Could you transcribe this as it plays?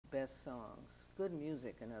best songs. Good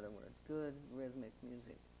music, in other words, good rhythmic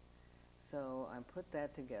music. So I put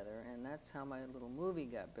that together, and that's how my little movie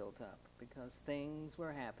got built up, because things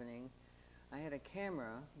were happening. I had a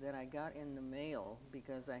camera that I got in the mail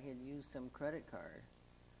because I had used some credit card.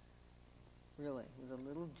 Really, it was a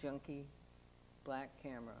little junky black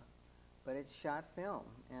camera, but it shot film,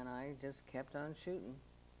 and I just kept on shooting.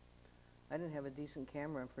 I didn't have a decent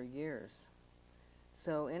camera for years.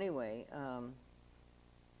 So anyway,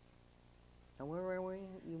 where were we?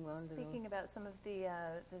 You wanted to know? Speaking about some of the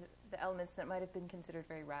elements that might have been considered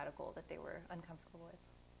very radical that they were uncomfortable with.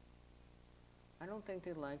 I don't think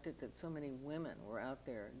they liked it that so many women were out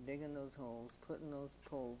there digging those holes, putting those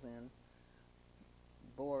poles in,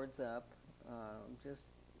 boards up, just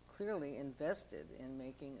clearly invested in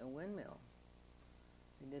making a windmill.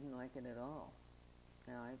 They didn't like it at all.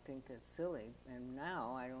 Now, I think that's silly, and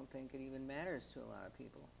now I don't think it even matters to a lot of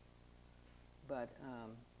people. But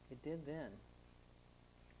it did then.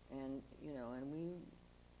 And, you know,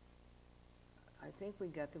 I think we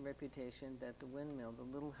got the reputation that the windmill, the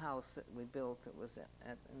little house that we built that was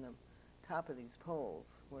in the top of these poles,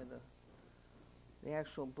 where the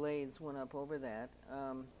actual blades went up over that,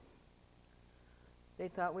 they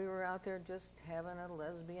thought we were out there just having a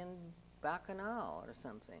lesbian bacchanal or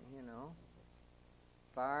something, you know.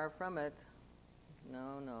 Far from it.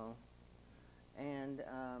 No. And,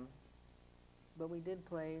 but we did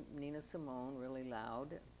play Nina Simone really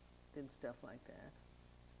loud, did stuff like that.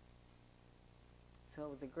 So it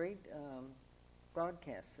was a great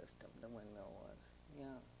broadcast system, the windmill was,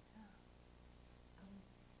 yeah.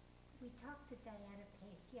 We talked to Diana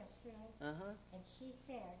Pace yesterday, and she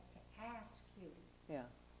said to ask you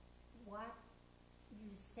what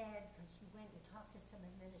you said, because you went and talked to some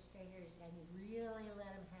administrators and really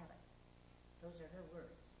let them have it. Those are her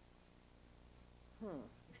words.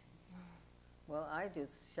 Well, I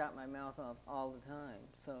just shot my mouth off all the time,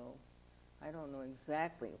 so I don't know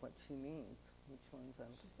exactly what she means. Which ones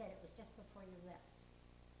She said it was just before you left.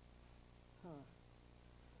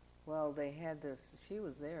 Well, they had this, she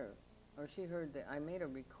was there, or she heard that I made a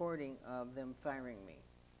recording of them firing me,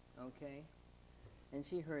 okay? And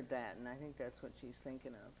she heard that, and I think that's what she's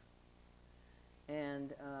thinking of.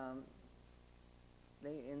 And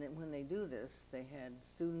when they do this, they had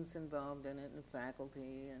students involved in it, and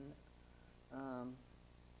faculty, and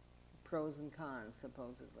pros and cons,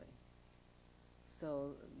 supposedly.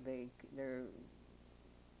 So their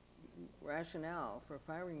rationale for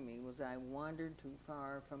firing me was I wandered too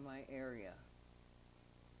far from my area,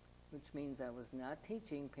 which means I was not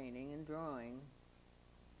teaching painting and drawing.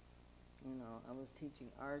 You know, I was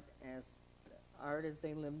teaching art as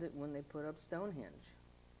they lived it when they put up Stonehenge.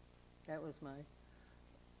 That was my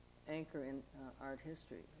anchor in art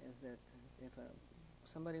history, is that if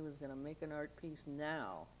somebody was going to make an art piece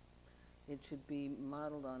now, it should be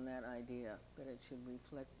modeled on that idea, that it should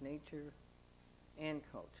reflect nature and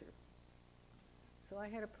culture. So I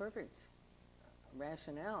had a perfect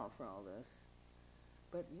rationale for all this,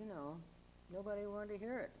 but, you know, nobody wanted to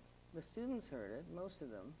hear it. The students heard it, most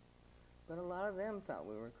of them, but a lot of them thought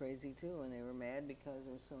we were crazy too, and they were mad because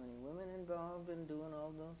there were so many women involved in doing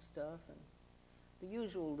all those stuff, and the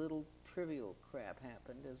usual little trivial crap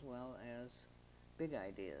happened as well as big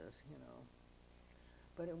ideas, you know.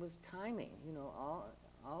 But it was timing, you know,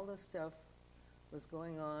 all the stuff was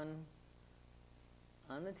going on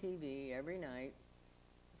the TV every night.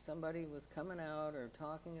 Somebody was coming out or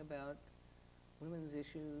talking about women's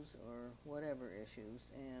issues or whatever issues,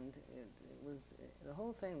 and the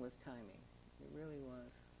whole thing was timing. It really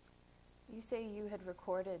was. You say you had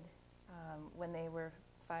recorded when they were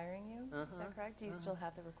firing you, is that correct? Do you still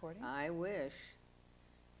have the recording? I wish.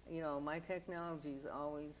 You know, my technology is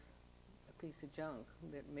always a piece of junk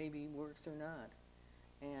that maybe works or not.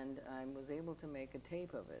 And I was able to make a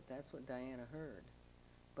tape of it. That's what Diana heard.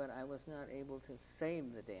 But I was not able to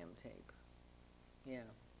save the damn tape. Yeah.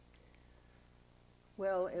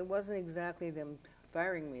 Well, it wasn't exactly them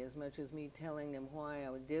firing me as much as me telling them why I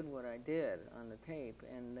did what I did on the tape,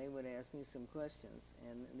 and they would ask me some questions.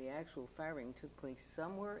 And the actual firing took place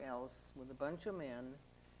somewhere else with a bunch of men,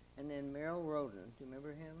 and then Merrill Roden, do you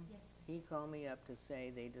remember him? Yes. He called me up to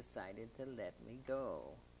say they decided to let me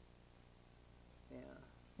go. Yeah.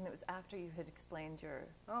 And it was after you had explained your...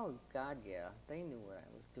 Oh, God, yeah. They knew what I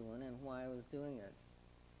was doing and why I was doing it.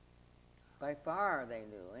 By far, they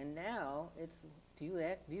knew. And now, it's, do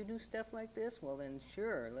you do stuff like this? Well, then,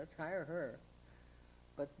 sure, let's hire her.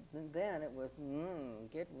 But then it was,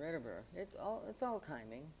 get rid of her. It's all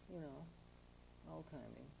timing, you know, all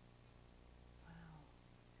timing. Wow.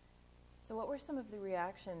 So what were some of the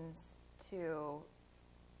reactions to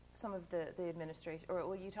some of the administration, or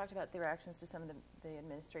well, you talked about their reactions to some of the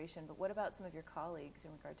administration, but what about some of your colleagues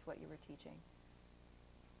in regard to what you were teaching?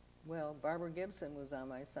 Well, Barbara Gibson was on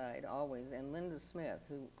my side always, and Linda Smith,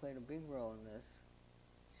 who played a big role in this.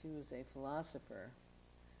 She was a philosopher,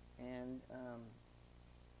 and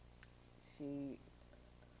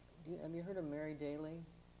have you heard of Mary Daly?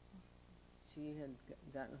 She had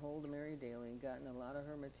gotten hold of Mary Daly and gotten a lot of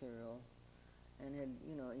her material, and had,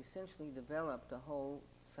 essentially developed a whole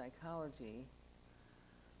psychology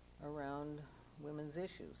around women's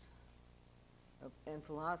issues and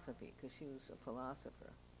philosophy, because she was a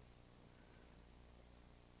philosopher.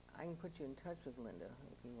 I can put you in touch with Linda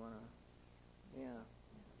if you want to. Yeah.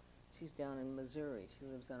 She's down in Missouri. She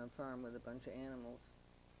lives on a farm with a bunch of animals.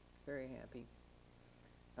 Very happy.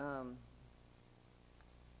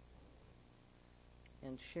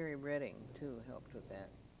 And Sherry Redding, too, helped with that.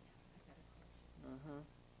 Uh-huh.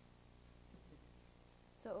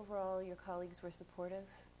 So overall, your colleagues were supportive?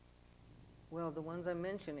 Well, the ones I'm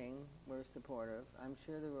mentioning were supportive. I'm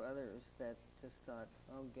sure there were others that just thought,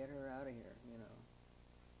 oh, get her out of here,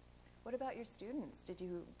 What about your students? Did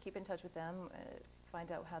you keep in touch with them,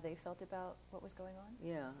 find out how they felt about what was going on?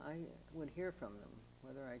 Yeah, I would hear from them.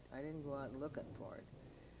 Whether I didn't go out looking for it,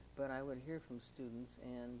 but I would hear from students,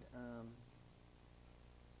 and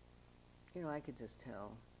I could just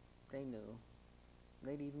tell. They knew.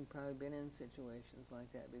 They'd even probably been in situations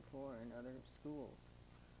like that before in other schools,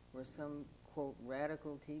 where some, quote,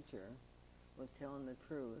 radical teacher was telling the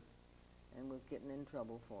truth and was getting in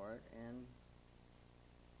trouble for it and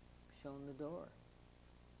shown the door.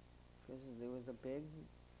 Because there was a big,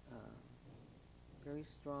 very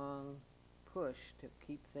strong push to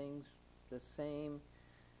keep things the same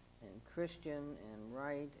and Christian and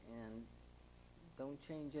right and don't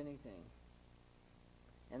change anything.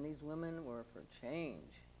 And these women were for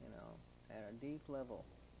change, at a deep level.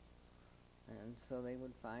 And so they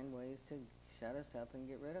would find ways to shut us up and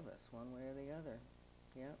get rid of us one way or the other.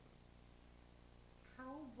 Yep.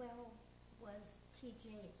 How well was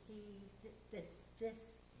TJC,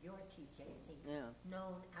 your TJC,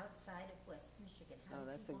 known outside of West Michigan? How did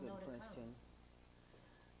that's a people good know to question.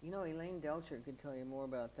 come? Elaine Delcher could tell you more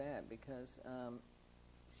about that, because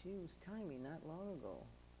she was telling me not long ago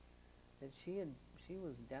that she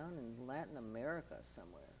was down in Latin America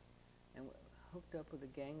somewhere and hooked up with a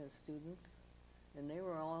gang of students, and they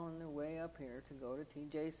were all on their way up here to go to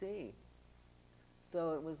TJC.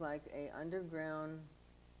 So it was like a underground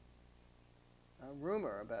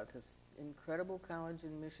rumor about this incredible college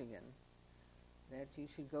in Michigan that you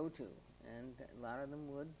should go to, and a lot of them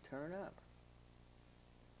would turn up.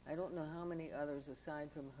 I don't know how many others aside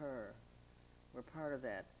from her were part of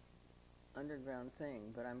that underground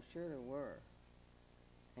thing, but I'm sure there were.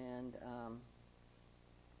 And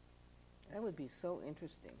that would be so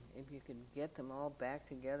interesting if you could get them all back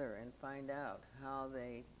together and find out how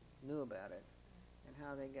they knew about it and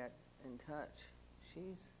how they got in touch.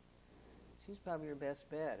 She's probably your best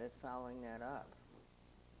bet at following that up.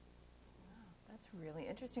 Wow, that's really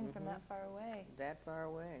interesting from that far away. That far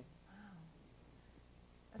away. Wow.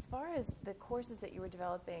 As far as the courses that you were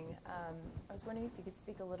developing, I was wondering if you could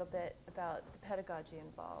speak a little bit about the pedagogy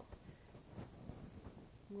involved.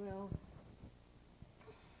 Well,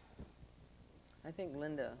 I think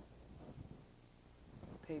Linda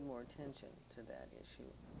paid more attention to that issue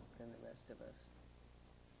than the rest of us.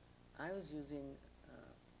 I was using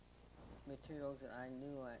materials that I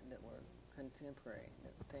knew that were contemporary,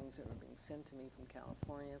 things that were being sent to me from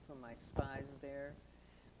California, from my spies there,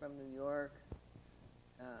 from New York,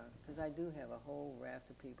 because I do have a whole raft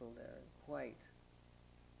of people that are quite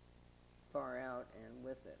far out and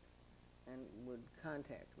with it, and would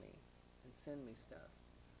contact me and send me stuff.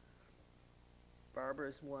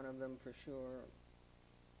 Barbara's one of them for sure.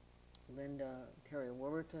 Linda, Terry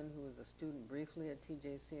Wolverton, who was a student briefly at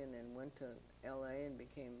TJC and then went to LA and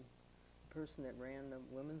became the person that ran the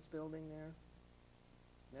women's building there.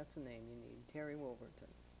 That's a name you need, Terry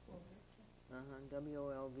Wolverton. Wolverton.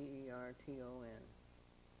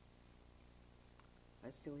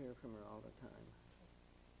 I still hear from her all the time.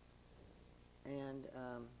 And,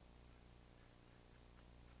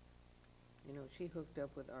 she hooked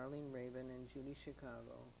up with Arlene Rabin and Judy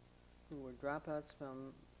Chicago, who were dropouts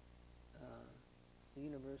from the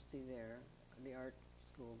university there, the art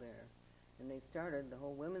school there. And they started the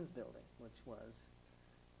whole women's building, which was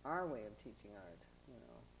our way of teaching art,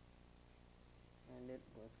 And it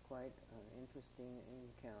was quite an interesting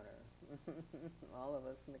encounter. All of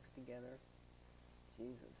us mixed together.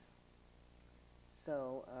 Jesus.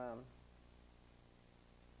 So,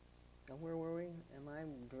 where were we? Am I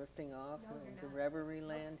drifting off into reverie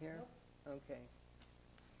land here? Nope. Okay.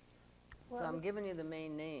 So I'm giving you the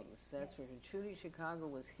main names. That's for Trudy Chicago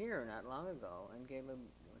was here not long ago and gave a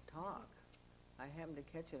talk. I happened to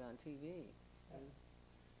catch it on TV. And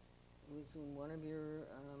it was in one of your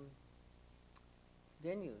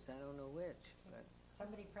venues. I don't know which, but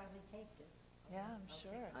Somebody probably taped it. Yeah, I'm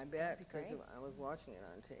sure. I bet, because I was watching it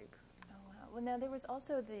on tape. Oh, wow. Well, now there was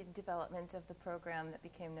also the development of the program that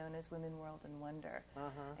became known as Women, World, and Wonder.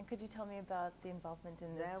 And could you tell me about the involvement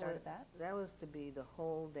in the start of that? That was to be the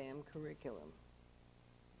whole damn curriculum.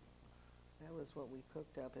 That was what we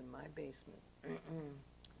cooked up in my basement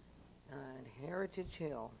on Heritage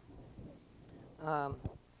Hill.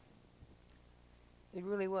 It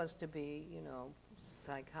really was to be, you know,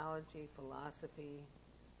 psychology, philosophy,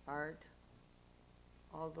 art,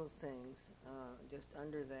 all those things, just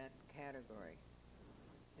under that category.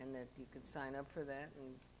 And that you could sign up for that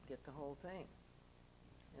and get the whole thing.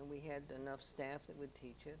 And we had enough staff that would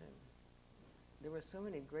teach it, and there were so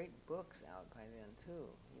many great books out by then, too,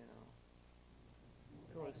 you know.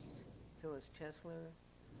 Phyllis Chesler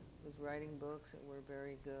was writing books that were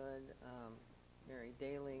very good. Mary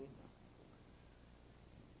Daly.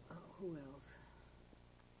 Oh, who else?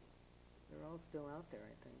 They're all still out there,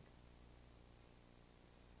 I think.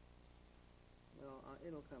 Well,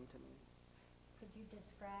 it'll come to me. Could you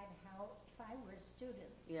describe how, if I were a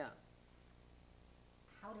student, Yeah.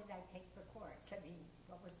 how did I take the course? I mean,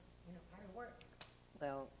 what was, you know, how did it work?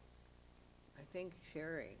 Well, I think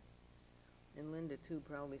Sherry and Linda, too,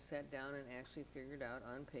 probably sat down and actually figured out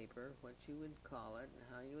on paper what you would call it and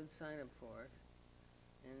how you would sign up for it.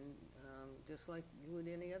 And just like you would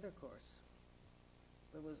any other course.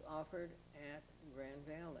 It was offered at Grand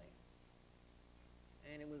Valley.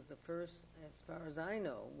 And it was the first, as far as I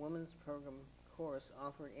know, women's program course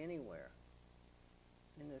offered anywhere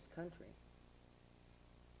in this country.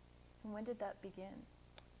 And when did that begin?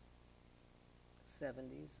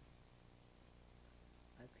 70s.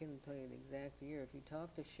 I couldn't tell you the exact year. If you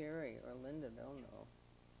talk to Sherry or Linda, they'll know.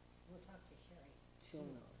 We'll talk to Sherry. She'll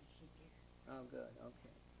soon, know. She's here. Oh, good.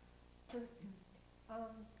 Okay. How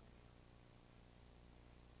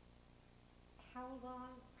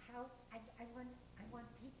long, I want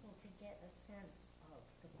people to get a sense of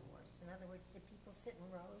the course. In other words, did people sit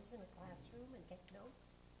in rows in a classroom and take notes?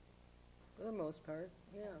 For the most part,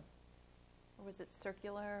 yeah. Or was it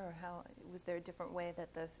circular, or how, was there a different way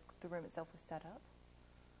that the room itself was set up?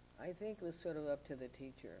 I think it was sort of up to the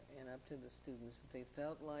teacher and up to the students. If they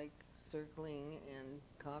felt like circling and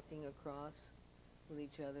talking across with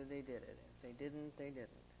each other, they did it. If they didn't, they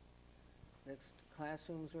didn't. The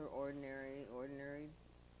classrooms were ordinary,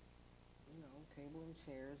 you know, table and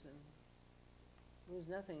chairs, and there was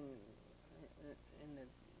nothing in the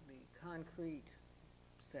concrete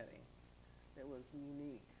setting that was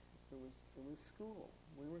unique. It was school.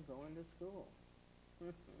 We were going to school.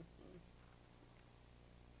 Okay.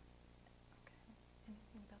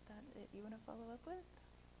 Anything about that you want to follow up with?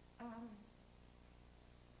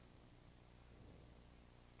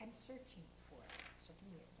 I'm searching for it, so give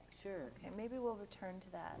me a second. Sure. Okay, maybe we'll return to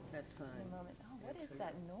that That's fine. in a moment. Oh, what is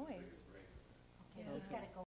that noise? Okay, he's got to go